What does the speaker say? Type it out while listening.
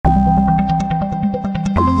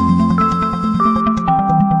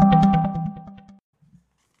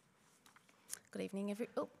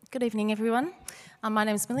Good evening, everyone. My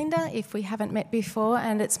name is Melinda, if we haven't met before,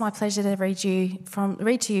 and it's my pleasure to read to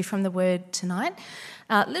you from the Word tonight.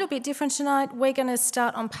 A little bit different tonight. We're going to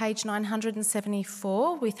start on page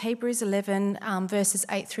 974 with Hebrews 11, verses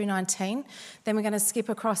 8 through 19. Then we're going to skip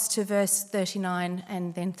across to verse 39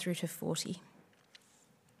 and then through to 40.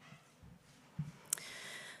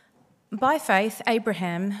 By faith,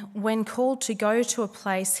 Abraham, when called to go to a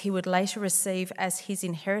place he would later receive as his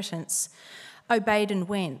inheritance, obeyed and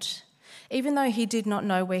went, even though he did not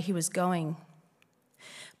know where he was going.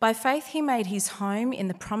 By faith, he made his home in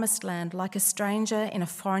the promised land like a stranger in a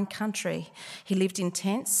foreign country. He lived in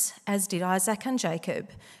tents, as did Isaac and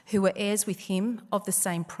Jacob, who were heirs with him of the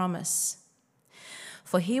same promise.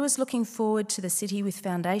 For he was looking forward to the city with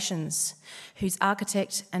foundations, whose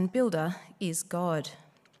architect and builder is God.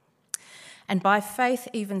 And by faith,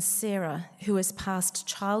 even Sarah, who was past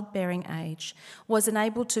childbearing age, was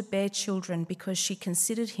enabled to bear children because she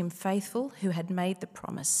considered him faithful who had made the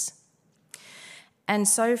promise. And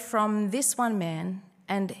so from this one man,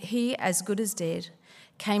 and he as good as dead,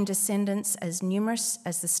 came descendants as numerous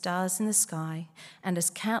as the stars in the sky and as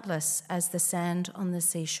countless as the sand on the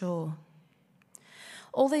seashore.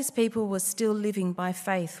 All these people were still living by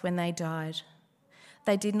faith when they died.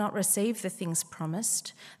 They did not receive the things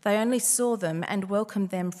promised. They only saw them and welcomed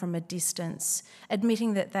them from a distance,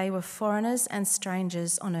 admitting that they were foreigners and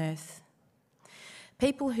strangers on earth.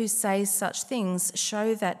 People who say such things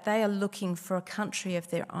show that they are looking for a country of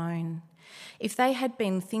their own. If they had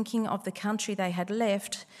been thinking of the country they had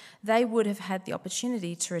left, they would have had the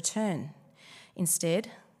opportunity to return. Instead,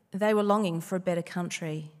 they were longing for a better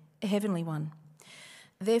country, a heavenly one.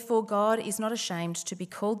 Therefore, God is not ashamed to be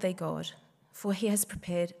called their God, for he has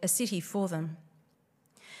prepared a city for them.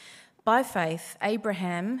 By faith,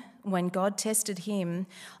 Abraham, when God tested him,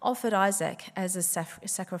 offered Isaac as a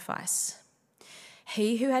sacrifice.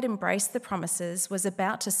 He who had embraced the promises was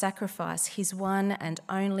about to sacrifice his one and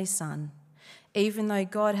only son, even though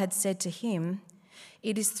God had said to him,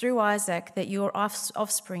 "It is through Isaac that your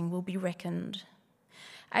offspring will be reckoned."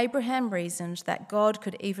 Abraham reasoned that God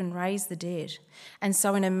could even raise the dead, and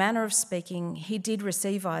so in a manner of speaking, he did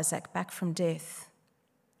receive Isaac back from death.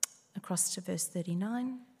 Across to verse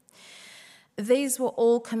 39. These were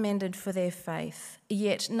all commended for their faith,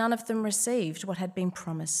 yet none of them received what had been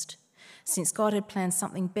promised, since God had planned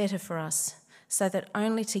something better for us, so that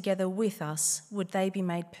only together with us would they be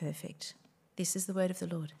made perfect. This is the word of the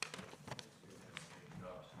Lord.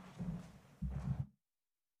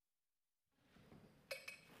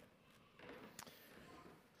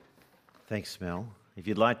 Thanks, Mel. If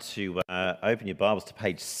you'd like to open your Bibles to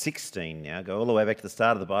page 16 now, go all the way back to the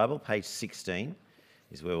start of the Bible. Page 16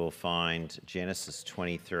 is where we'll find Genesis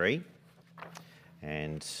 23.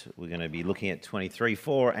 And we're going to be looking at 23,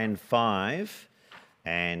 4 and 5.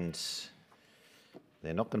 And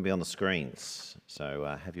they're not going to be on the screens.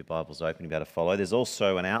 So have your Bibles open, you'll be able to follow. There's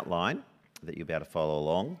also an outline that you'll be able to follow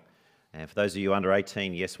along. And for those of you under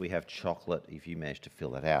 18, yes, we have chocolate if you manage to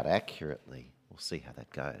fill that out accurately. We'll see how that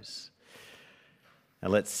goes. Now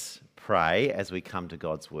let's pray as we come to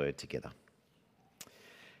God's word together.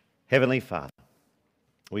 Heavenly Father,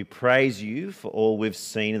 we praise you for all we've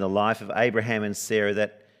seen in the life of Abraham and Sarah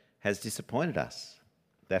that has disappointed us,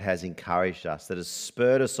 that has encouraged us, that has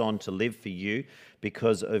spurred us on to live for you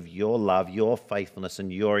because of your love, your faithfulness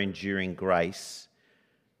and your enduring grace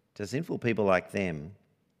to sinful people like them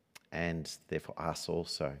and therefore us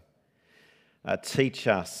also. Teach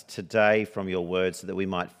us today from your word so that we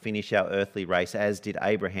might finish our earthly race as did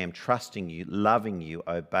Abraham, trusting you, loving you,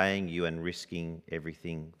 obeying you and risking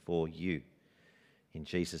everything for you. In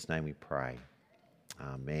Jesus' name we pray.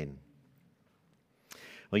 Amen.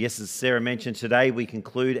 Well, yes, as Sarah mentioned, today we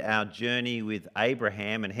conclude our journey with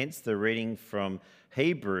Abraham, and hence the reading from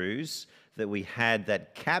Hebrews that we had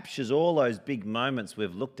that captures all those big moments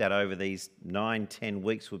we've looked at over these 9-10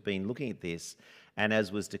 weeks we've been looking at this. And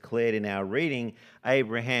as was declared in our reading,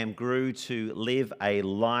 Abraham grew to live a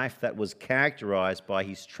life that was characterised by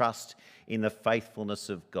his trust in the faithfulness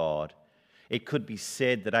of God. It could be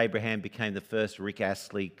said that Abraham became the first Rick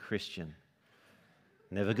Astley Christian.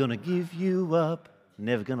 Never gonna give you up,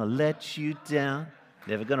 never gonna let you down,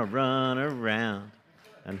 never gonna run around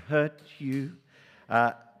and hurt you.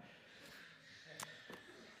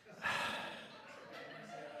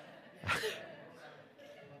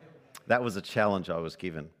 That was a challenge I was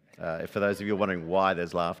given. For those of you wondering why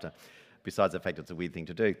there's laughter, besides the fact it's a weird thing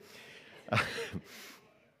to do.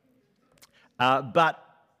 But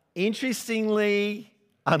interestingly,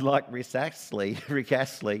 unlike Rick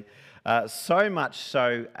Astley, so much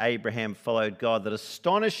so Abraham followed God that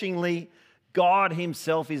astonishingly, God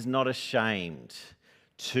himself is not ashamed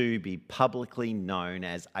to be publicly known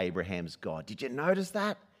as Abraham's God. Did you notice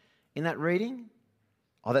that in that reading?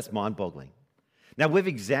 Oh, that's mind-boggling. Now, we've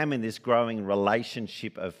examined this growing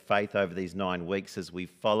relationship of faith over these 9 weeks as we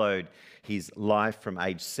followed his life from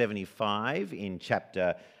age 75 in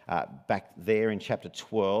back there in chapter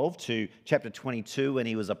 12 to chapter 22 when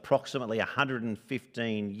he was approximately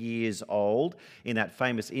 115 years old in that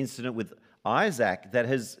famous incident with Isaac that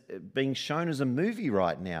has been shown as a movie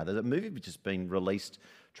right now. There's a movie which has been released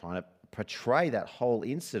trying to portray that whole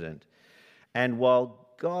incident. And while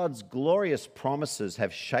God's glorious promises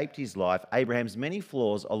have shaped his life, Abraham's many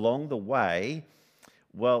flaws along the way,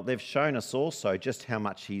 well, they've shown us also just how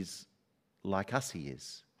much he's like us he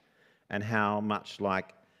is, and how much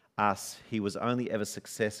like us he was only ever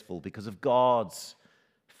successful because of God's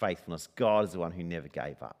faithfulness. God is the one who never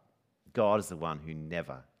gave up. God is the one who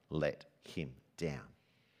never let him down.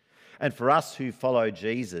 And for us who follow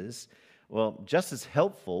Jesus, well, just as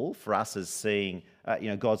helpful for us as seeing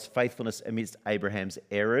God's faithfulness amidst Abraham's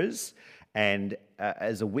errors and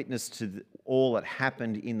as a witness to all that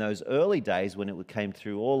happened in those early days when it came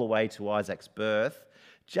through all the way to Isaac's birth,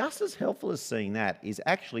 just as helpful as seeing that is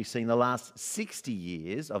actually seeing the last 60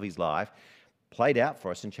 years of his life played out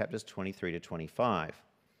for us in chapters 23 to 25.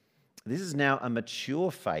 This is now a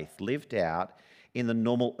mature faith lived out in the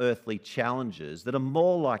normal earthly challenges that are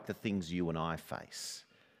more like the things you and I face,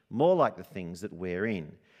 more like the things that we're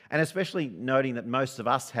in. And especially noting that most of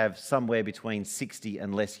us have somewhere between 60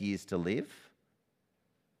 and less years to live.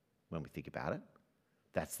 When we think about it,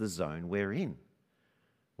 that's the zone we're in.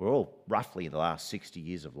 We're all roughly in the last 60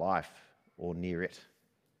 years of life or near it.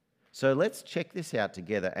 So let's check this out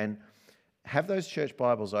together and have those church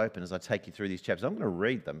Bibles open as I take you through these chapters. I'm going to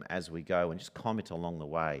read them as we go and just comment along the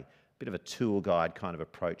way. A bit of a tour guide kind of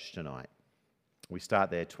approach tonight. We start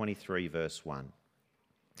there, 23 verse 1.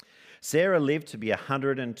 Sarah lived to be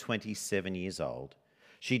 127 years old.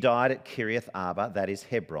 She died at Kiriath Arba, that is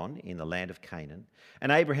Hebron, in the land of Canaan.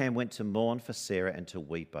 And Abraham went to mourn for Sarah and to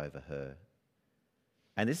weep over her.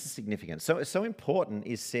 And this is significant. So important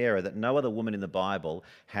is Sarah that no other woman in the Bible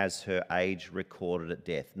has her age recorded at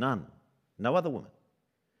death. None. No other woman.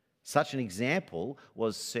 Such an example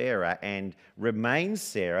was Sarah and remains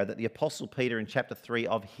Sarah that the Apostle Peter in chapter 3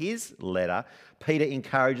 of his letter, Peter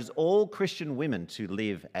encourages all Christian women to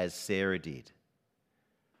live as Sarah did.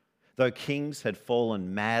 Though kings had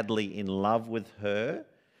fallen madly in love with her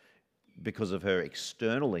because of her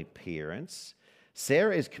external appearance,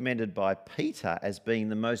 Sarah is commended by Peter as being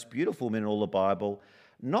the most beautiful woman in all the Bible,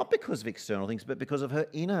 not because of external things, but because of her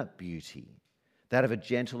inner beauty, that of a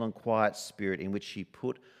gentle and quiet spirit in which she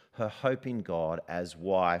put her hope in God as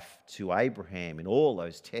wife to Abraham in all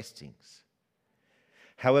those testings.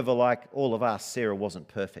 However, like all of us, Sarah wasn't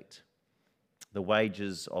perfect. The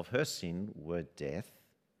wages of her sin were death,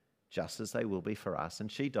 just as they will be for us,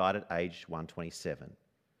 and she died at age 127.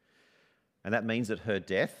 And that means that her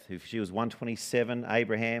death, if she was 127,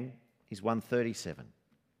 Abraham is 137,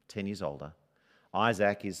 10 years older.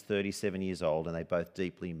 Isaac is 37 years old, and they both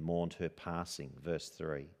deeply mourned her passing. Verse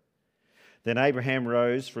 3. Then Abraham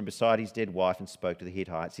rose from beside his dead wife and spoke to the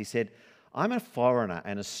Hittites. He said, I'm a foreigner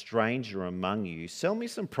and a stranger among you. Sell me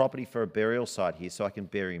some property for a burial site here so I can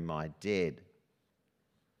bury my dead.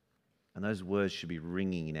 And those words should be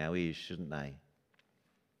ringing in our ears, shouldn't they?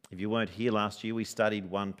 If you weren't here last year, we studied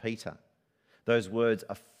 1 Peter. Those words,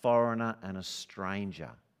 a foreigner and a stranger.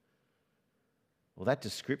 Well, that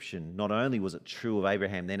description, not only was it true of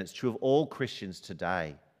Abraham then, it's true of all Christians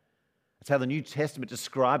today. That's how the New Testament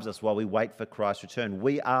describes us while we wait for Christ's return.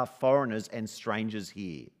 We are foreigners and strangers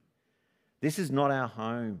here. This is not our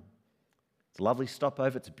home. It's a lovely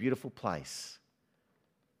stopover. It's a beautiful place.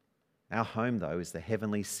 Our home, though, is the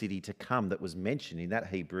heavenly city to come that was mentioned in that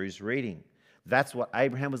Hebrews reading. That's what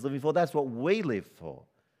Abraham was living for. That's what we live for.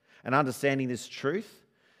 And understanding this truth,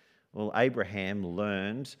 well, Abraham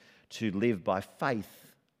learned to live by faith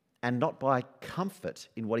and not by comfort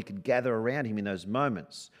in what he could gather around him in those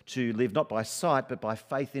moments. To live not by sight, but by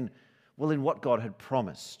faith in what God had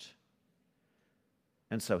promised.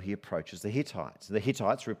 And so he approaches the Hittites. The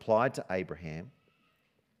Hittites replied to Abraham,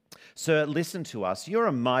 Sir, listen to us. You're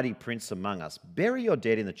a mighty prince among us. Bury your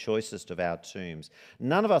dead in the choicest of our tombs.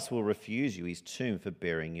 None of us will refuse you his tomb for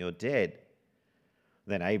burying your dead.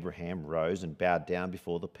 Then Abraham rose and bowed down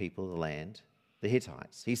before the people of the land, the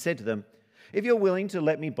Hittites. He said to them, If you're willing to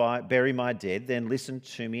let me bury my dead, then listen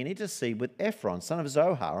to me and intercede with Ephron, son of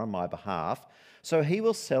Zohar, on my behalf, so he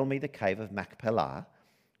will sell me the cave of Machpelah,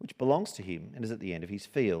 which belongs to him and is at the end of his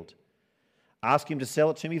field. Ask him to sell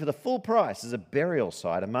it to me for the full price as a burial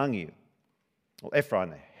site among you. Well,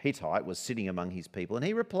 Ephron Hittite was sitting among his people, and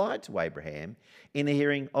he replied to Abraham in the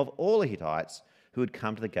hearing of all the Hittites who had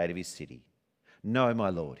come to the gate of his city. "No, my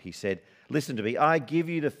lord," he said, "listen to me. I give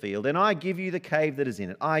you the field, and I give you the cave that is in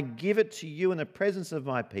it. I give it to you in the presence of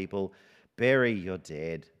my people. Bury your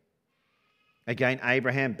dead." Again,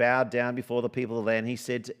 Abraham bowed down before the people of the land. He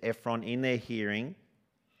said to Ephron in their hearing,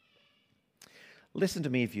 "Listen to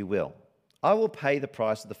me if you will. I will pay the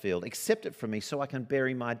price of the field. Accept it from me so I can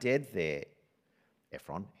bury my dead there."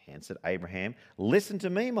 Ephron answered Abraham, "Listen to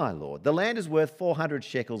me, my lord. The land is worth 400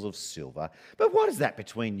 shekels of silver. But what is that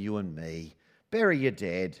between you and me? Bury your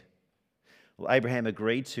dead." Well, Abraham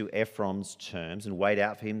agreed to Ephron's terms and weighed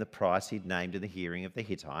out for him the price he'd named in the hearing of the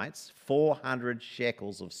Hittites, 400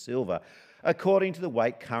 shekels of silver, according to the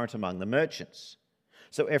weight current among the merchants.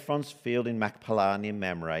 So Ephron's field in Machpelah near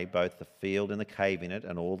Mamre, both the field and the cave in it,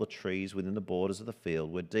 and all the trees within the borders of the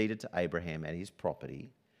field, were deeded to Abraham and his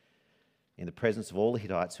property in the presence of all the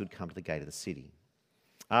Hittites who had come to the gate of the city.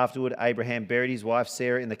 Afterward, Abraham buried his wife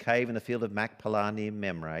Sarah in the cave in the field of Machpelah near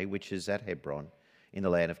Mamre, which is at Hebron, in the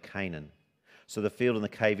land of Canaan. So the field and the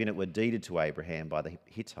cave in it were deeded to Abraham by the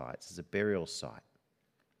Hittites as a burial site.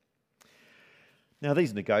 Now,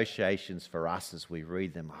 these negotiations for us as we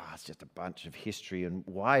read them, it's just a bunch of history. And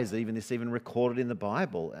why is this even recorded in the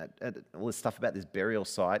Bible? All this stuff about this burial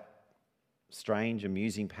site, strange,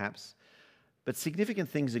 amusing perhaps. But significant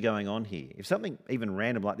things are going on here. If something even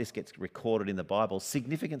random like this gets recorded in the Bible,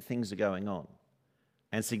 significant things are going on.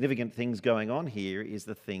 And significant things going on here is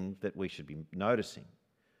the thing that we should be noticing.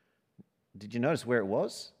 Did you notice where it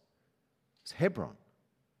was? It's Hebron.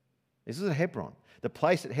 This is at Hebron. The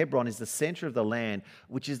place at Hebron is the centre of the land,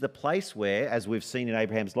 which is the place where, as we've seen in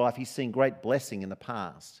Abraham's life, he's seen great blessing in the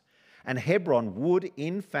past. And Hebron would,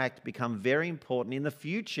 in fact, become very important in the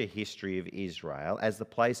future history of Israel as the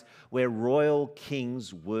place where royal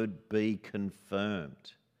kings would be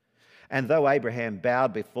confirmed. And though Abraham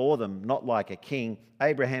bowed before them, not like a king,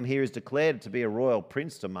 Abraham here is declared to be a royal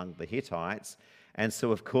prince among the Hittites. And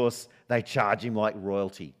so, of course, they charge him like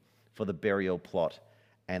royalty for the burial plot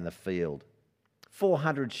and the field.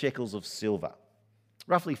 400 shekels of silver,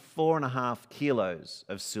 roughly 4.5 kilos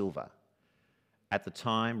of silver. At the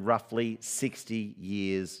time, roughly 60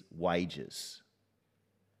 years' wages.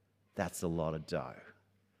 That's a lot of dough.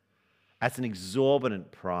 That's an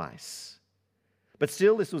exorbitant price. But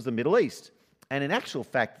still, this was the Middle East. And in actual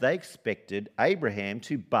fact, they expected Abraham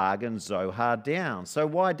to bargain Zohar down. So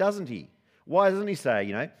why doesn't he? Why doesn't he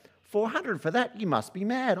say, 400 for that? You must be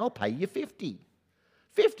mad. I'll pay you 50.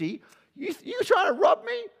 50? You trying to rob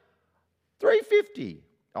me? 350.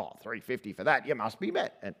 Oh, 350 for that. You must be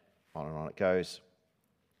mad. And on it goes.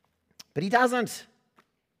 But he doesn't.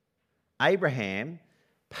 Abraham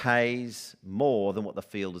pays more than what the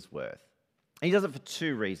field is worth. And he does it for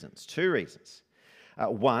two reasons.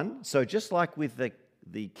 One, so just like with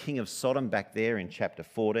the king of Sodom back there in chapter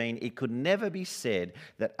 14, it could never be said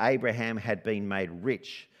that Abraham had been made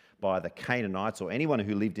rich by the Canaanites or anyone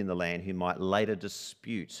who lived in the land who might later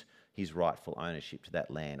dispute his rightful ownership to that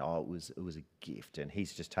land. Oh, it was a gift and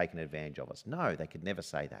he's just taken advantage of us. No, they could never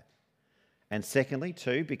say that. And secondly,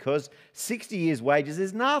 too, because 60 years' wages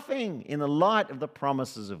is nothing in the light of the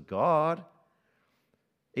promises of God.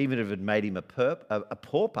 Even if it made him a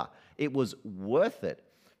pauper, it was worth it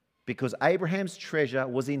because Abraham's treasure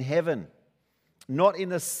was in heaven, not in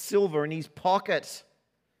the silver in his pocket.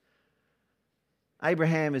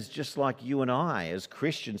 Abraham is just like you and I as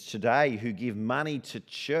Christians today who give money to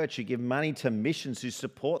church, who give money to missions, who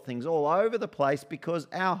support things all over the place because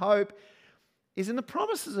our hope is in the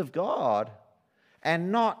promises of God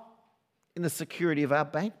and not in the security of our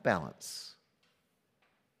bank balance,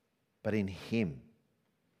 but in Him.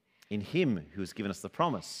 In Him who has given us the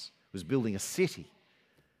promise, who's building a city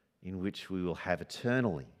in which we will have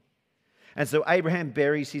eternally. And so Abraham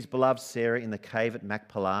buries his beloved Sarah in the cave at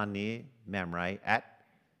Machpelah near Mamre at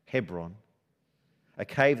Hebron, a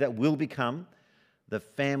cave that will become the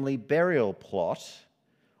family burial plot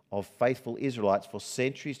of faithful Israelites for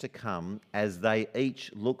centuries to come as they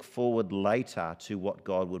each look forward later to what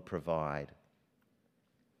God would provide.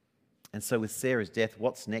 And so with Sarah's death,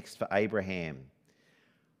 what's next for Abraham?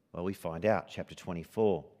 Well, we find out, chapter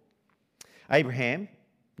 24. Abraham,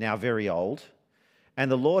 now very old,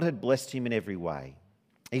 and the Lord had blessed him in every way.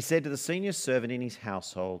 He said to the senior servant in his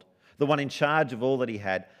household, the one in charge of all that he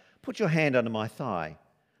had, "Put your hand under my thigh.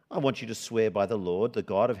 I want you to swear by the Lord, the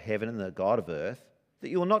God of heaven and the God of earth, that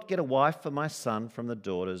you will not get a wife for my son from the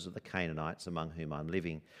daughters of the Canaanites among whom I'm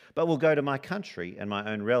living, but will go to my country and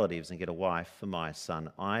my own relatives and get a wife for my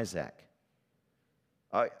son Isaac."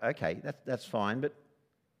 Oh, okay, that's fine, but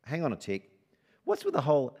hang on a tick. What's with the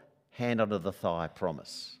whole hand under the thigh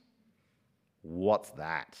promise. What's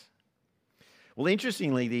that? Well,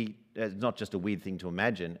 interestingly, it's not just a weird thing to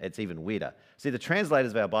imagine, it's even weirder. See, the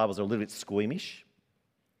translators of our Bibles are a little bit squeamish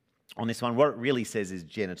on this one. What it really says is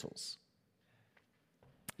genitals.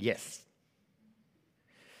 Yes.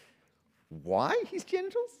 Why his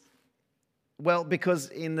genitals? Well, because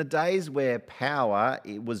in the days where power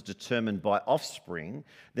it was determined by offspring,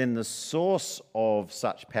 then the source of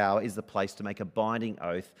such power is the place to make a binding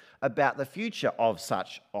oath about the future of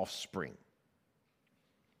such offspring.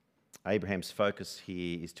 Abraham's focus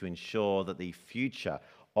here is to ensure that the future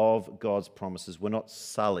of God's promises were not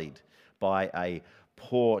sullied by a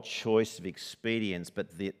poor choice of expedience, but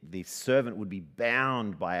the servant would be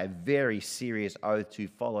bound by a very serious oath to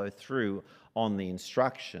follow through on the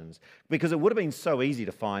instructions, because it would have been so easy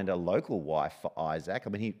to find a local wife for Isaac. I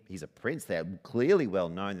mean, he's a prince. They're clearly well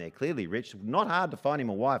known. They're clearly rich. Not hard to find him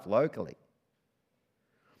a wife locally.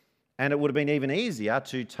 And it would have been even easier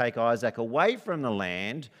to take Isaac away from the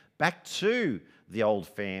land back to the old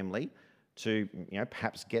family to,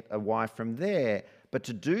 perhaps get a wife from there. But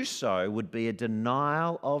to do so would be a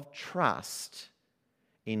denial of trust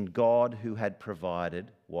in God who had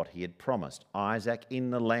provided what he had promised. Isaac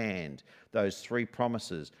in the land, those three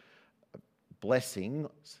promises,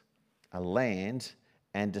 blessings, a land,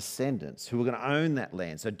 and descendants who were going to own that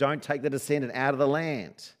land. So don't take the descendant out of the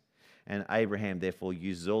land. And Abraham therefore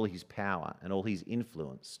uses all his power and all his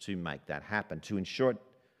influence to make that happen, to ensure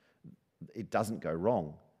it doesn't go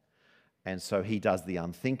wrong. And so he does the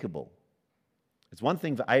unthinkable. It's one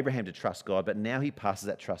thing for Abraham to trust God, but now he passes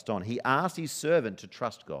that trust on. He asked his servant to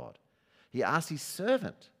trust God. He asked his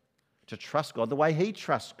servant to trust God the way he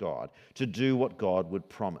trusts God, to do what God would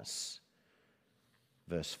promise.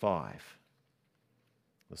 Verse 5.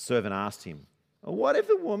 The servant asked him, "What if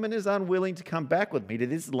the woman is unwilling to come back with me to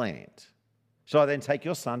this land? Shall I then take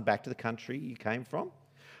your son back to the country you came from?"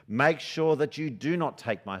 "Make sure that you do not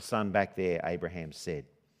take my son back there," Abraham said.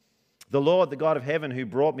 "The Lord, the God of heaven, who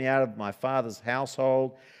brought me out of my father's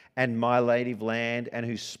household and my native land, and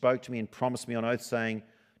who spoke to me and promised me on oath, saying,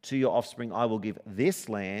 'To your offspring I will give this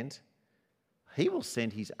land,' he will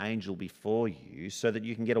send his angel before you so that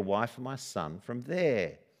you can get a wife for my son from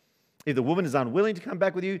there. If the woman is unwilling to come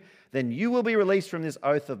back with you, then you will be released from this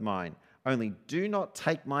oath of mine. Only do not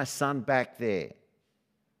take my son back there."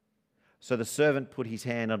 So the servant put his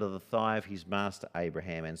hand under the thigh of his master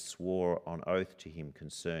Abraham and swore on oath to him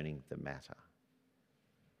concerning the matter.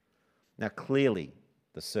 Now clearly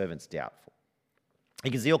the servant's doubtful.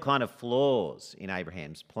 You can see all kind of flaws in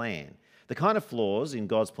Abraham's plan. The kind of flaws in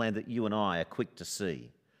God's plan that you and I are quick to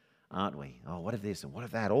see, aren't we? Oh, what if this and what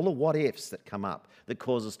if that? All the what ifs that come up that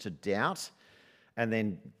cause us to doubt and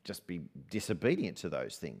then just be disobedient to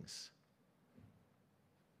those things.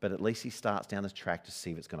 But at least he starts down this track to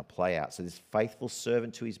see if it's going to play out. So this faithful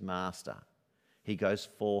servant to his master, he goes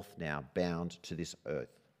forth now bound to this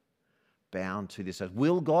earth. Bound to this earth.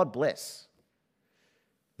 Will God bless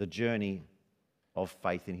the journey of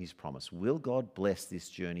faith in his promise? Will God bless this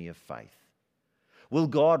journey of faith? Will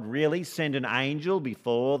God really send an angel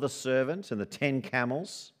before the servant and the 10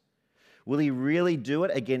 camels? Will he really do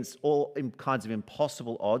it against all kinds of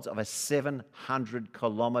impossible odds of a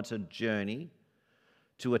 700-kilometre journey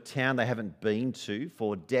to a town they haven't been to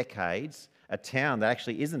for decades, a town that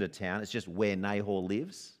actually isn't a town, it's just where Nahor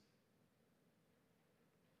lives?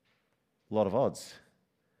 A lot of odds.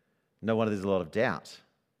 No wonder there's a lot of doubt.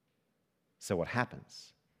 So what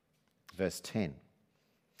happens? Verse 10.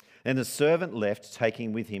 Then the servant left,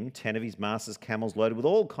 taking with him 10 of his master's camels loaded with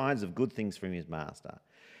all kinds of good things from his master.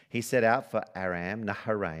 He set out for Aram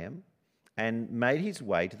Naharaim and made his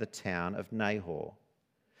way to the town of Nahor.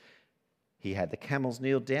 He had the camels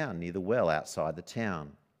kneel down near the well outside the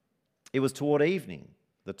town. It was toward evening,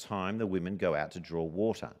 the time the women go out to draw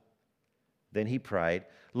water. Then he prayed,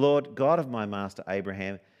 "Lord, God of my master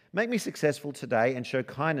Abraham, make me successful today and show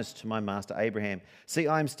kindness to my master Abraham. See,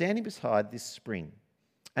 I am standing beside this spring,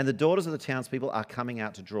 and the daughters of the townspeople are coming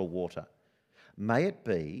out to draw water. May it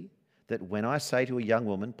be that when I say to a young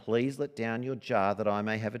woman, 'Please let down your jar that I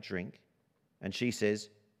may have a drink,' and she says,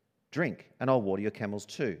 'Drink, and I'll water your camels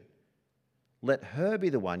too,' let her be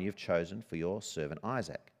the one you've chosen for your servant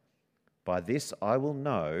Isaac. By this I will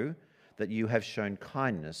know that you have shown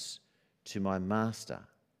kindness to my master."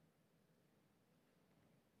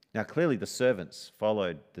 Now clearly the servants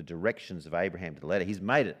followed the directions of Abraham to the letter. He's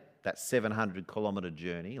made it that 700-kilometre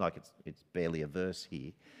journey, like it's barely a verse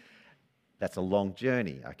here. That's a long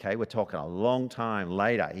journey, okay? We're talking a long time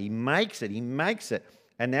later. He makes it.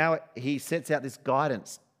 And now he sets out this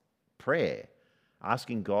guidance prayer,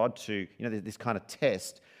 asking God to, this kind of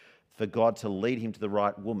test for God to lead him to the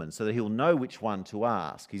right woman so that he'll know which one to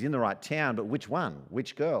ask. He's in the right town, but which one?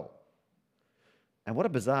 Which girl? And what a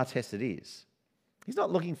bizarre test it is. He's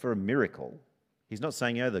not looking for a miracle. He's not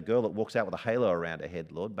saying, the girl that walks out with a halo around her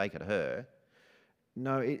head, Lord, make it her.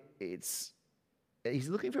 No, he's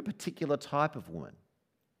looking for a particular type of woman.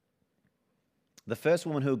 The first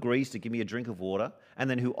woman who agrees to give me a drink of water and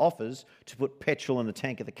then who offers to put petrol in the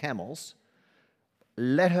tank of the camels,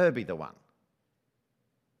 let her be the one.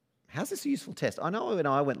 How's this a useful test? I know when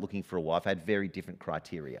I went looking for a wife, I had very different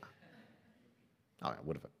criteria. I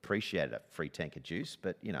would have appreciated a free tank of juice,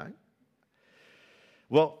 but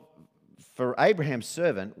Well, for Abraham's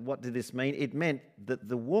servant, what did this mean? It meant that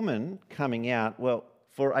the woman coming out,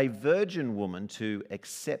 for a virgin woman to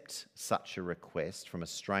accept such a request from a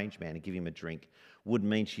strange man and give him a drink would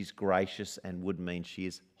mean she's gracious and would mean she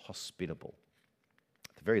is hospitable.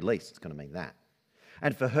 At the very least, it's going to mean that.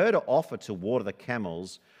 And for her to offer to water the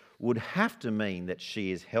camels would have to mean that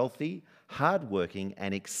she is healthy, hardworking,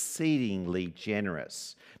 and exceedingly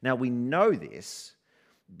generous. Now, we know this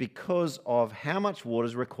because of how much water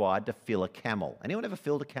is required to fill a camel. Anyone ever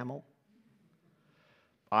filled a camel?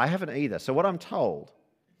 I haven't either. So what I'm told,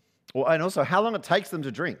 and also how long it takes them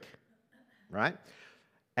to drink, right?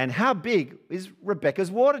 And how big is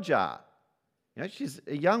Rebecca's water jar? She's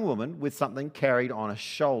a young woman with something carried on a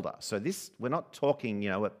shoulder. So we're not talking,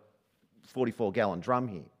 a 44-gallon drum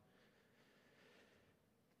here.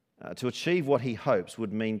 To achieve what he hopes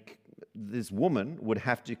would mean this woman would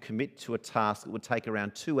have to commit to a task that would take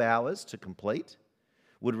around 2 hours to complete,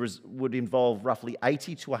 would involve roughly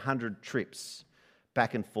 80 to 100 trips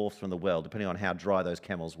back and forth from the well, depending on how dry those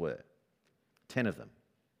camels were. 10 of them.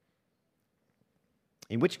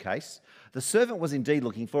 In which case, the servant was indeed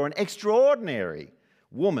looking for an extraordinary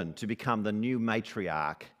woman to become the new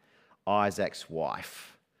matriarch, Isaac's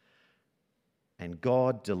wife. And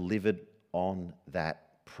God delivered on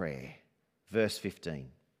that prayer. Verse 15.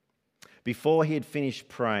 Before he had finished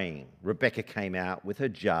praying, Rebekah came out with her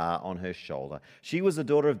jar on her shoulder. She was the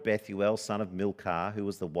daughter of Bethuel, son of Milcah, who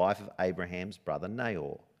was the wife of Abraham's brother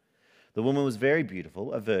Nahor. The woman was very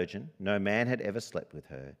beautiful, a virgin. No man had ever slept with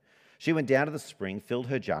her. She went down to the spring, filled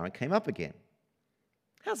her jar, and came up again.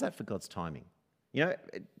 How's that for God's timing?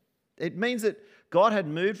 It means that God had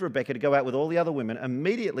moved Rebekah to go out with all the other women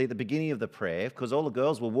immediately at the beginning of the prayer, because all the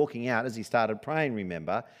girls were walking out as he started praying,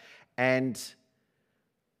 remember, and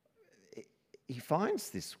he finds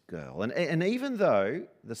this girl. And even though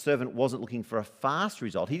the servant wasn't looking for a fast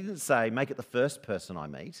result, he didn't say, make it the first person I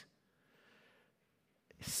meet.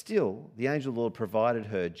 Still, the angel of the Lord provided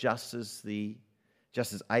her just as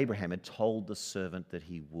Abraham had told the servant that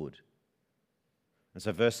he would. And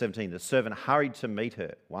so verse 17, the servant hurried to meet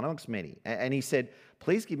her, one amongst many, and he said,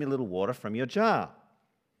 please give me a little water from your jar.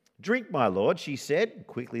 Drink, my lord, she said,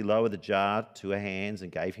 quickly lowered the jar to her hands and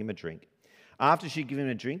gave him a drink. After she'd given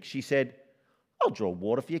him a drink, she said, I'll draw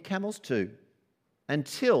water for your camels too,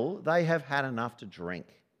 until they have had enough to drink.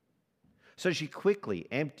 So she quickly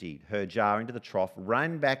emptied her jar into the trough,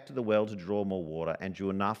 ran back to the well to draw more water, and drew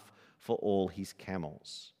enough for all his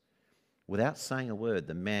camels. Without saying a word,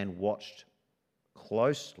 the man watched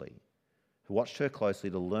her closely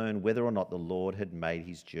to learn whether or not the Lord had made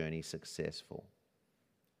his journey successful.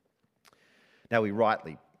 Now, we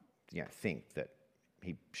rightly think that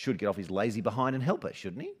he should get off his lazy behind and help her,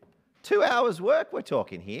 shouldn't he? 2 hours work we're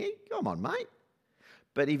talking here. Come on, mate.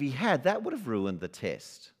 But if he had, that would have ruined the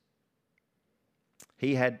test.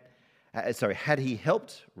 Had he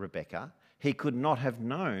helped Rebekah, he could not have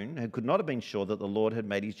been sure that the Lord had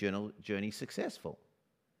made his journey successful.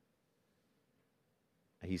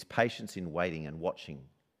 His patience in waiting and watching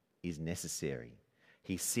is necessary.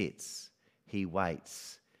 He sits, he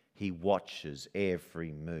waits, he watches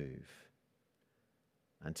every move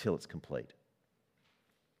until it's complete.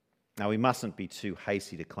 Now, we mustn't be too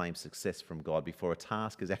hasty to claim success from God before a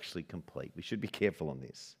task is actually complete. We should be careful on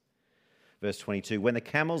this. Verse 22, when the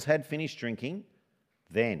camels had finished drinking,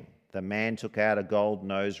 then the man took out a gold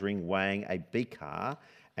nose ring weighing a bikar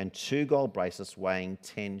and 2 gold bracelets weighing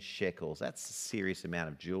 10 shekels. That's a serious amount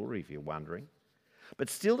of jewellery, if you're wondering. But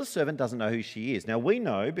still the servant doesn't know who she is. Now, we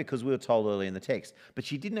know because we were told earlier in the text, but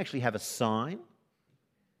she didn't actually have a sign.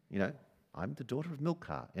 I'm the daughter of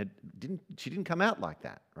Milcah. She didn't come out like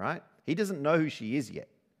that, right? He doesn't know who she is yet.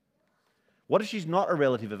 What if she's not a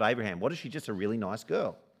relative of Abraham? What if she's just a really nice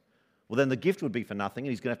girl? Well, then the gift would be for nothing,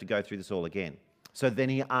 and he's going to have to go through this all again. So then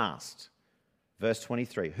he asked, verse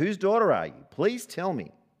 23, whose daughter are you? Please tell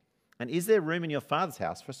me. And is there room in your father's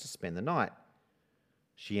house for us to spend the night?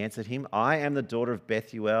 She answered him, I am the daughter of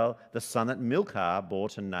Bethuel, the son that Milcah bore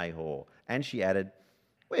to Nahor. And she added,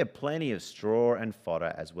 We have plenty of straw and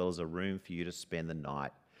fodder, as well as a room for you to spend the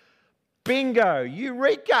night. Bingo!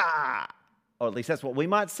 Eureka! Or at least that's what we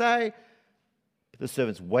might say. But the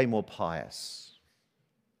servant's way more pious.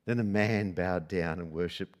 Then the man bowed down and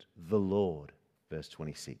worshipped the Lord, verse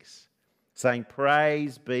 26, saying,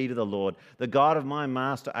 Praise be to the Lord, the God of my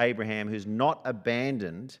master Abraham, who's not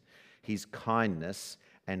abandoned his kindness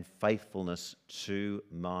and faithfulness to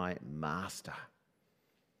my master.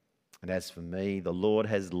 And as for me, the Lord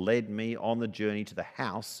has led me on the journey to the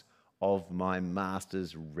house of my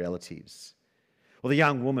master's relatives. Well, the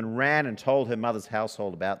young woman ran and told her mother's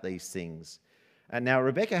household about these things. And now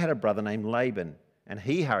Rebekah had a brother named Laban, and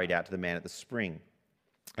he hurried out to the man at the spring.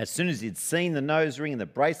 As soon as he'd seen the nose ring and the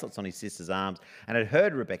bracelets on his sister's arms and had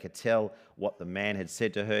heard Rebekah tell what the man had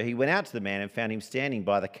said to her, he went out to the man and found him standing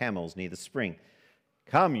by the camels near the spring.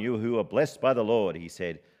 Come, you who are blessed by the Lord, he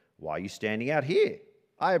said. Why are you standing out here?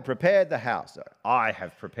 I have prepared the house.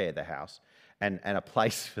 And a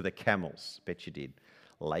place for the camels. Bet you did.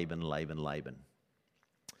 Laban.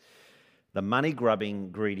 The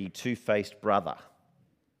money-grubbing, greedy, two-faced brother.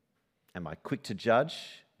 Am I quick to judge?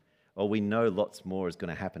 Well, we know lots more is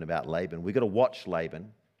going to happen about Laban. We've got to watch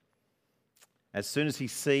Laban. As soon as he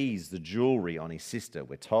sees the jewellery on his sister,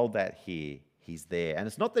 we're told that here, he's there. And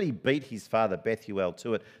it's not that he beat his father Bethuel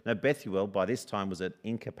to it. No, Bethuel by this time was an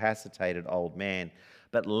incapacitated old man.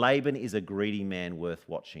 But Laban is a greedy man worth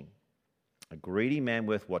watching. A greedy man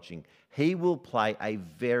worth watching. He will play a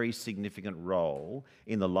very significant role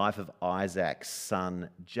in the life of Isaac's son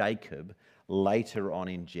Jacob later on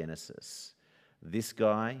in Genesis. This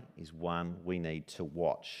guy is one we need to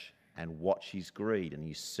watch and watch his greed, and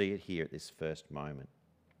you see it here at this first moment.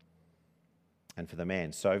 And for the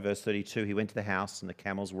man, so verse 32, he went to the house and the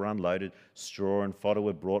camels were unloaded, straw and fodder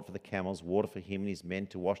were brought for the camels, water for him and his men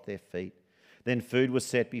to wash their feet. Then food was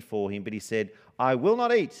set before him, but he said, I will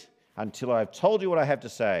not eat until I have told you what I have to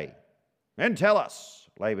say. And tell us,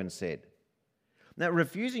 Laban said. Now,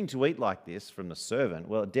 refusing to eat like this from the servant,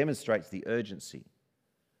 well, it demonstrates the urgency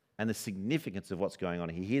and the significance of what's going on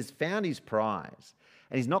here. He has found his prize,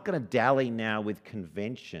 and he's not going to dally now with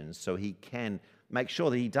conventions so he can make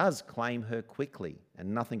sure that he does claim her quickly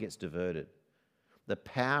and nothing gets diverted. The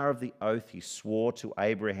power of the oath he swore to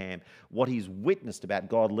Abraham, what he's witnessed about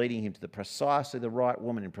God leading him to precisely the right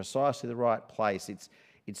woman in precisely the right place,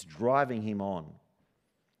 it's driving him on.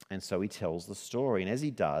 And so he tells the story. And as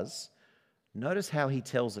he does, notice how he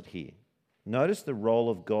tells it here. Notice the role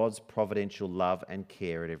of God's providential love and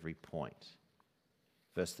care at every point.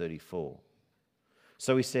 Verse 34.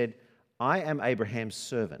 So he said, I am Abraham's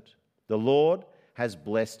servant. The Lord has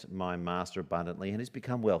blessed my master abundantly and has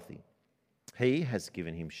become wealthy. He has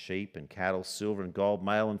given him sheep and cattle, silver and gold,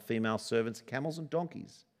 male and female servants, camels and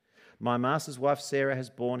donkeys. My master's wife Sarah has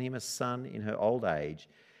borne him a son in her old age,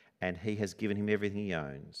 and he has given him everything he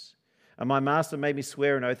owns. And my master made me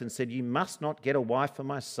swear an oath and said, You must not get a wife for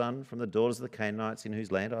my son from the daughters of the Canaanites in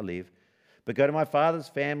whose land I live, but go to my father's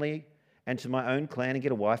family and to my own clan and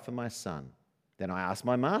get a wife for my son. Then I asked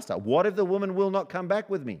my master, What if the woman will not come back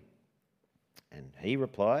with me? And he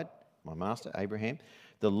replied, my master Abraham,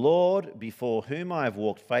 The Lord before whom I have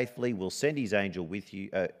walked faithfully will send his angel with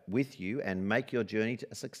you and make your journey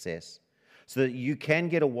a success, so that you can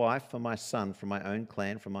get a wife for my son from my own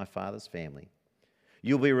clan, from my father's family.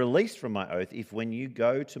 You'll be released from my oath if when you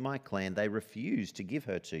go to my clan they refuse to give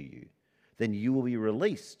her to you. Then you will be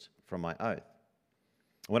released from my oath.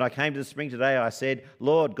 When I came to the spring today, I said,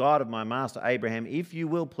 Lord God of my master Abraham, if you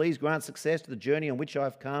will please grant success to the journey on which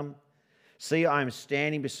I've come. See, I am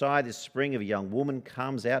standing beside this spring. If a young woman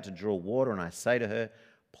comes out to draw water, and I say to her,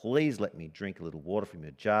 Please let me drink a little water from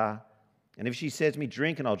your jar. And if she says to me,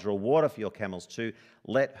 Drink, and I'll draw water for your camels too,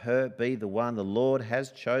 let her be the one the Lord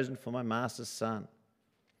has chosen for my master's son.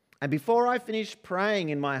 And before I finished praying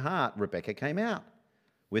in my heart, Rebekah came out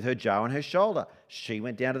with her jar on her shoulder. She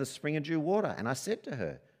went down to the spring and drew water, and I said to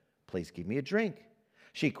her, Please give me a drink.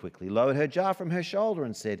 She quickly lowered her jar from her shoulder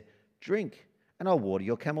and said, Drink, and I'll water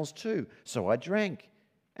your camels too. So I drank,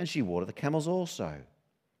 and she watered the camels also.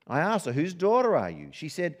 I asked her, Whose daughter are you? She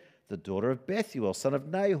said, The daughter of Bethuel, son of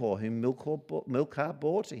Nahor, whom Milcah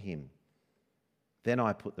bore to him. Then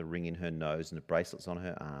I put the ring in her nose and the bracelets on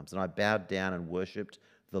her arms, and I bowed down and worshipped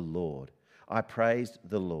the Lord. I praised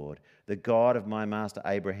the Lord, the God of my master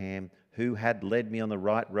Abraham, who had led me on the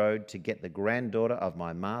right road to get the granddaughter of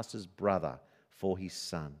my master's brother for his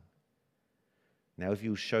son. Now, if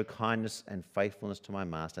you will show kindness and faithfulness to my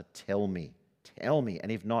master, tell me,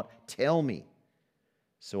 and if not, tell me,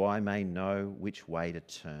 so I may know which way to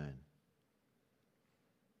turn.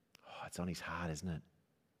 Oh, it's on his heart, isn't it?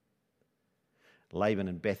 Laban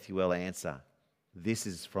and Bethuel answer, This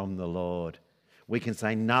is from the Lord. We can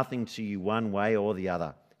say nothing to you one way or the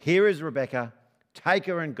other. Here is Rebekah. Take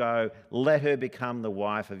her and go. Let her become the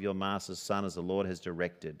wife of your master's son as the Lord has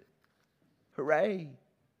directed." Hooray!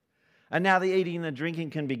 And now the eating and the drinking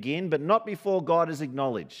can begin, but not before God is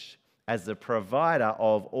acknowledged as the provider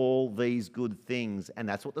of all these good things. And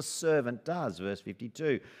that's what the servant does, verse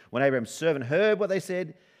 52. When Abraham's servant heard what they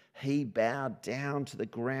said, he bowed down to the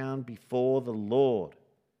ground before the Lord.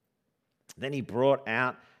 Then he brought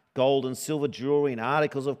out gold and silver jewelry and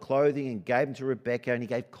articles of clothing and gave them to Rebekah, and he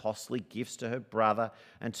gave costly gifts to her brother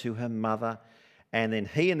and to her mother. And then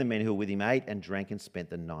he and the men who were with him ate and drank and spent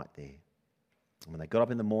the night there. And when they got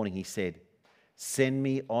up in the morning, he said, "Send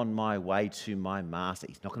me on my way to my master."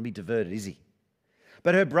 He's not going to be diverted, is he?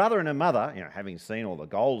 But her brother and her mother, having seen all the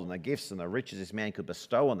gold and the gifts and the riches this man could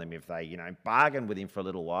bestow on them if they, bargained with him for a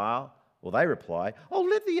little while, well, they reply, "Oh,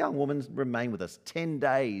 let the young woman remain with us 10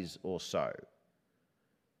 days or so."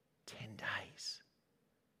 10 days.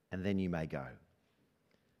 And then you may go.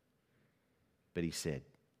 But he said,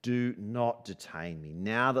 "Do not detain me.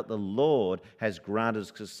 Now that the Lord has granted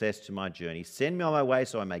success to my journey, send me on my way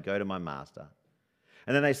so I may go to my master."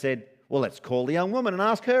 And then they said, "Well, let's call the young woman and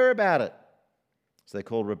ask her about it." So they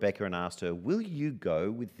called Rebekah and asked her, "Will you go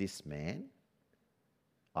with this man?"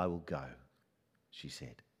 "I will go," she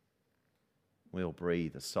said. We all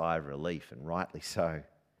breathe a sigh of relief, and rightly so.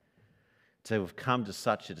 To have come to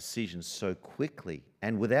such a decision so quickly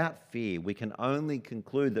and without fear, we can only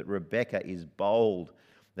conclude that Rebekah is bold,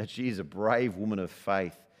 that she is a brave woman of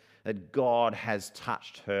faith, that God has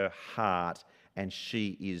touched her heart and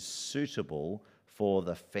she is suitable for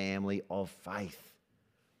the family of faith.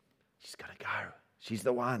 She's got to go. She's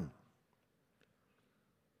the one.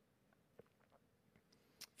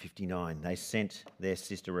 59, they sent their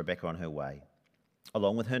sister Rebekah on her way,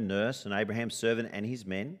 along with her nurse and Abraham's servant and his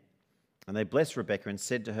men. And they blessed Rebekah and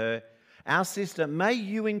said to her, "Our sister, may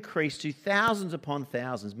you increase to thousands upon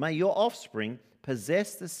thousands. May your offspring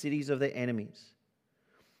possess the cities of their enemies."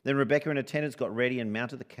 Then Rebekah and her attendants got ready and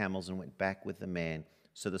mounted the camels and went back with the man.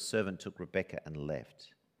 So the servant took Rebekah and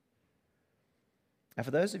left. Now,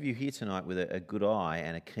 for those of you here tonight with a good eye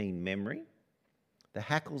and a keen memory, the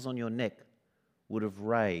hackles on your neck would have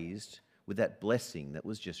raised with that blessing that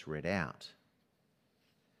was just read out.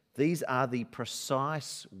 These are the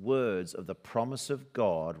precise words of the promise of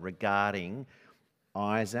God regarding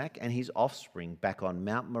Isaac and his offspring back on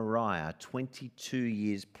Mount Moriah 22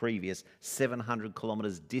 years previous, 700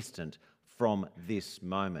 kilometres distant from this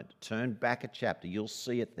moment. Turn back a chapter, you'll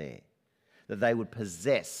see it there. That they would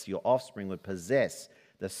possess, your offspring would possess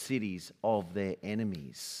the cities of their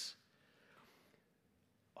enemies.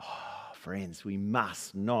 Oh, friends, we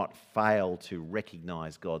must not fail to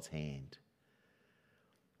recognise God's hand.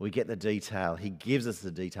 We get the detail. He gives us the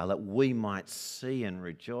detail that we might see and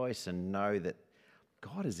rejoice and know that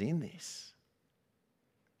God is in this.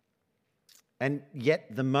 And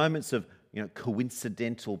yet the moments of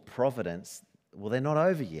coincidental providence, well, they're not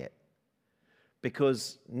over yet.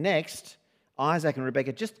 Because next, Isaac and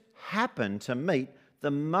Rebekah just happen to meet the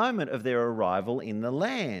moment of their arrival in the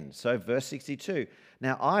land. So verse 62,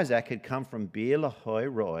 now Isaac had come from Beer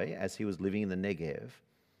Lahai Roi as he was living in the Negev.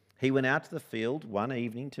 He went out to the field one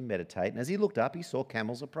evening to meditate, and as he looked up, he saw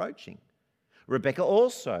camels approaching. Rebekah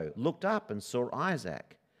also looked up and saw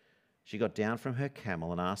Isaac. She got down from her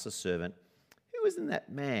camel and asked the servant, "Who is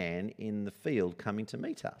that man in the field coming to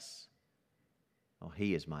meet us?" "Oh,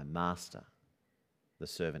 he is my master," the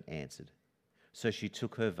servant answered. So she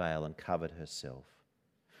took her veil and covered herself.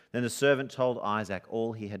 Then the servant told Isaac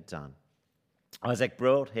all he had done. Isaac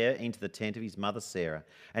brought her into the tent of his mother Sarah,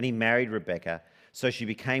 and he married Rebekah. So she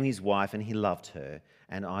became his wife, and he loved her,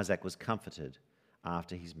 and Isaac was comforted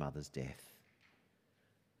after his mother's death.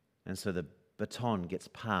 And so the baton gets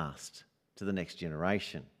passed to the next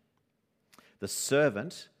generation. The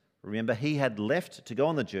servant, remember, he had left to go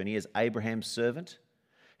on the journey as Abraham's servant.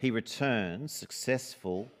 He returns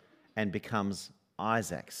successful and becomes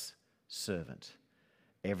Isaac's servant.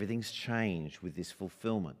 Everything's changed with this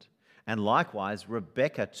fulfillment. And likewise,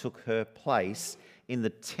 Rebekah took her place in the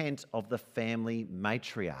tent of the family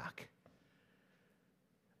matriarch.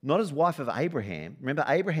 Not as wife of Abraham. Remember,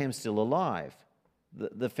 Abraham's still alive.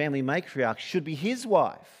 The family matriarch should be his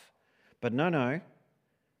wife. But no.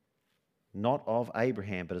 Not of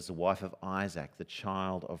Abraham, but as the wife of Isaac, the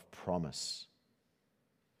child of promise.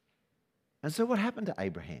 And so what happened to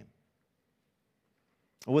Abraham?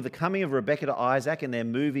 With the coming of Rebekah to Isaac and their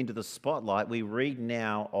move into the spotlight, we read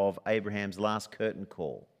now of Abraham's last curtain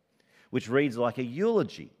call, which reads like a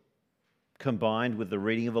eulogy combined with the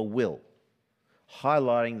reading of a will,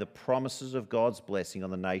 highlighting the promises of God's blessing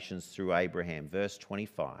on the nations through Abraham. Verse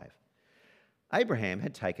 25. Abraham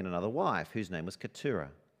had taken another wife, whose name was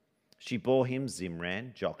Keturah. She bore him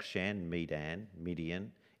Zimran, Jokshan, Medan,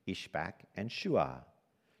 Midian, Ishbak, and Shuah.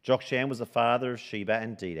 Jokshan was the father of Sheba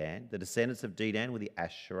and Dedan. The descendants of Dedan were the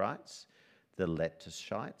Asherites, the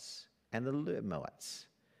Letushites, and the Lermoites.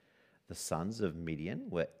 The sons of Midian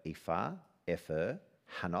were Ephah, Epher,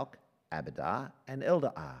 Hanok, Abidah, and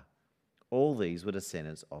Eldaah. All these were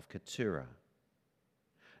descendants of Keturah.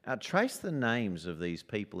 Now trace the names of these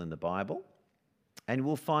people in the Bible, and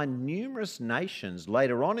we'll find numerous nations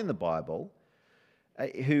later on in the Bible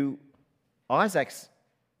who Isaac's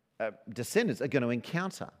descendants are going to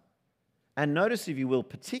encounter. And notice, if you will,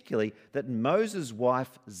 particularly that Moses'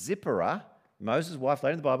 wife Zipporah, Moses' wife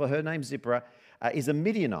later in the Bible, her name Zipporah, is a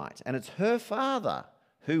Midianite, and it's her father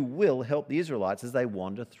who will help the Israelites as they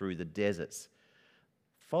wander through the deserts.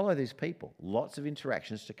 Follow these people, lots of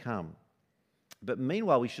interactions to come. But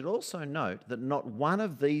meanwhile, we should also note that not one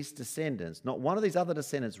of these descendants, not one of these other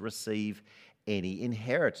descendants receive any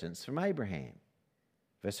inheritance from Abraham.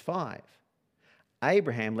 Verse 5.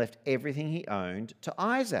 Abraham left everything he owned to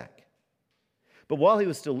Isaac. But while he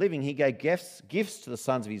was still living, he gave gifts to the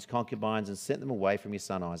sons of his concubines and sent them away from his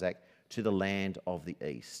son Isaac to the land of the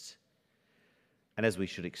east. And as we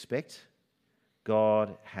should expect,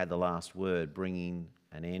 God had the last word, bringing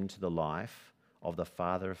an end to the life of the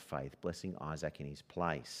father of faith, blessing Isaac in his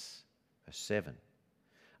place. Verse 7.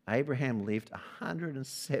 Abraham lived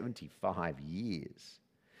 175 years.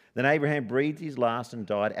 Then Abraham breathed his last and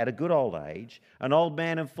died at a good old age, an old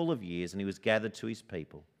man and full of years, and he was gathered to his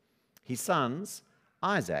people. His sons,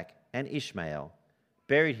 Isaac and Ishmael,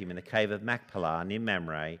 buried him in the cave of Machpelah near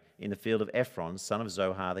Mamre in the field of Ephron, son of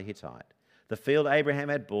Zohar the Hittite, the field Abraham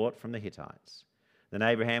had bought from the Hittites. Then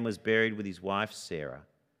Abraham was buried with his wife Sarah.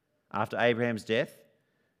 After Abraham's death,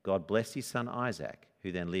 God blessed his son Isaac,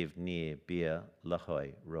 who then lived near Beer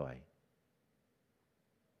Lahai Roi.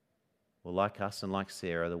 Well, like us and like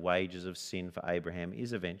Sarah, the wages of sin for Abraham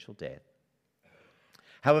is eventual death.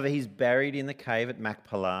 However, he's buried in the cave at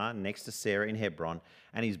Machpelah next to Sarah in Hebron,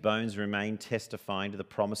 and his bones remain testifying to the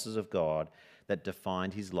promises of God that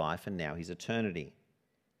defined his life and now his eternity.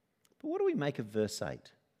 But what do we make of verse 8,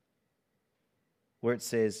 where it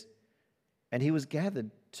says, and he was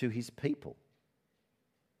gathered to his people?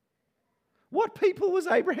 What people was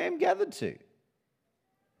Abraham gathered to?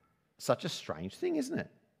 Such a strange thing, isn't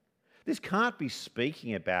it? This can't be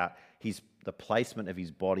speaking about the placement of his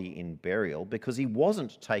body in burial, because he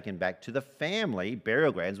wasn't taken back to the family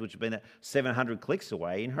burial grounds, which have been 700 clicks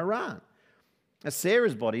away in Haran. Now,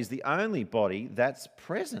 Sarah's body is the only body that's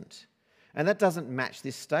present, and that doesn't match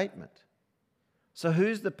this statement. So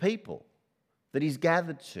who's the people that he's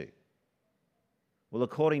gathered to? Well,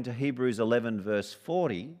 according to Hebrews 11 verse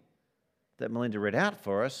 40 that Melinda read out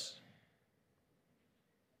for us,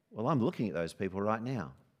 well, I'm looking at those people right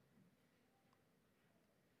now.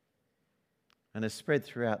 And they're spread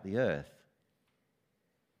throughout the earth.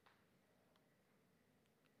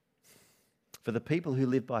 For the people who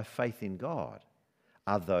live by faith in God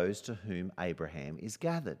are those to whom Abraham is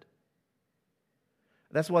gathered.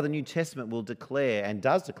 That's why the New Testament will declare, and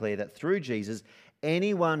does declare, that through Jesus,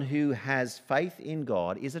 anyone who has faith in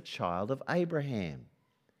God is a child of Abraham.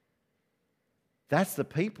 That's the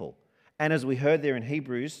people. And as we heard there in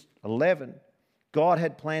Hebrews 11, God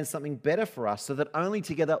had planned something better for us, so that only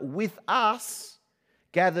together with us,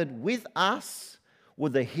 gathered with us,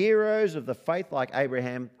 would the heroes of the faith like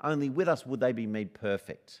Abraham, only with us would they be made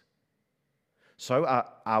perfect. So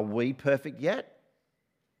are we perfect yet?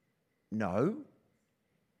 No.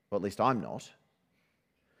 Well, at least I'm not.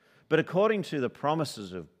 But according to the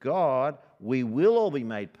promises of God, we will all be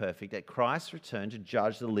made perfect at Christ's return to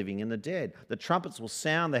judge the living and the dead. The trumpets will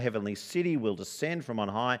sound, the heavenly city will descend from on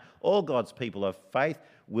high. All God's people of faith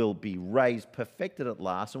will be raised, perfected at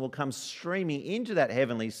last, and will come streaming into that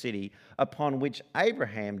heavenly city upon which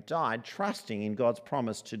Abraham died, trusting in God's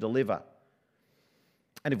promise to deliver.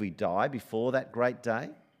 And if we die before that great day,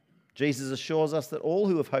 Jesus assures us that all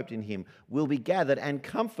who have hoped in him will be gathered and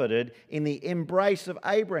comforted in the embrace of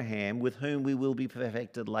Abraham, with whom we will be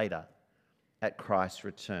perfected later at Christ's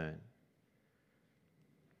return.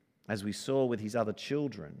 As we saw with his other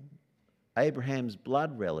children, Abraham's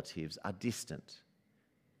blood relatives are distant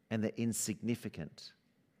and they're insignificant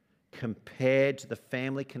compared to the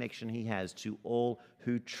family connection he has to all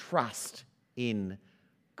who trust in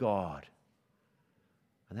God.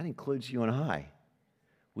 And that includes you and I.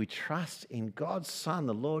 We trust in God's Son,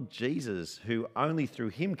 the Lord Jesus, who only through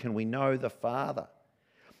him can we know the Father.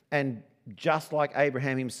 And just like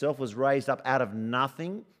Abraham himself was raised up out of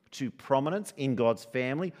nothing to prominence in God's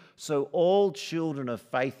family. So all children of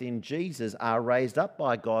faith in Jesus are raised up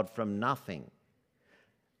by God from nothing,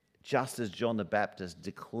 just as John the Baptist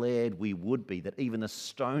declared we would be, that even the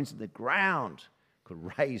stones in the ground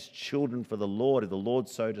could raise children for the Lord if the Lord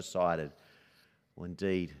so decided. Well,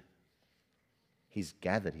 indeed, he's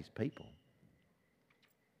gathered his people.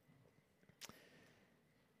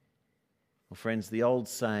 Well, friends, the old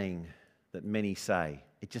saying that many say,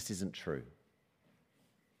 it just isn't true.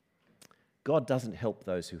 God doesn't help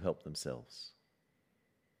those who help themselves.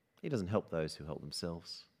 He doesn't help those who help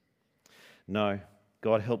themselves. No,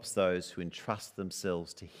 God helps those who entrust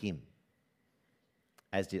themselves to him,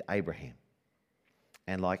 as did Abraham.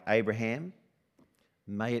 And like Abraham,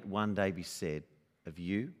 may it one day be said of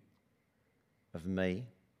you, of me,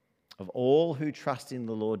 of all who trust in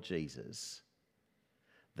the Lord Jesus,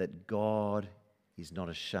 that God is not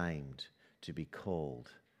ashamed to be called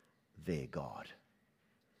their God.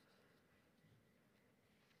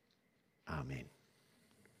 Amen.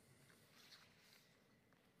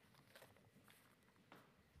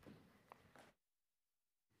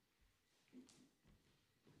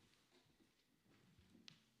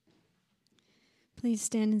 Please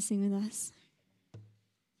stand and sing with us.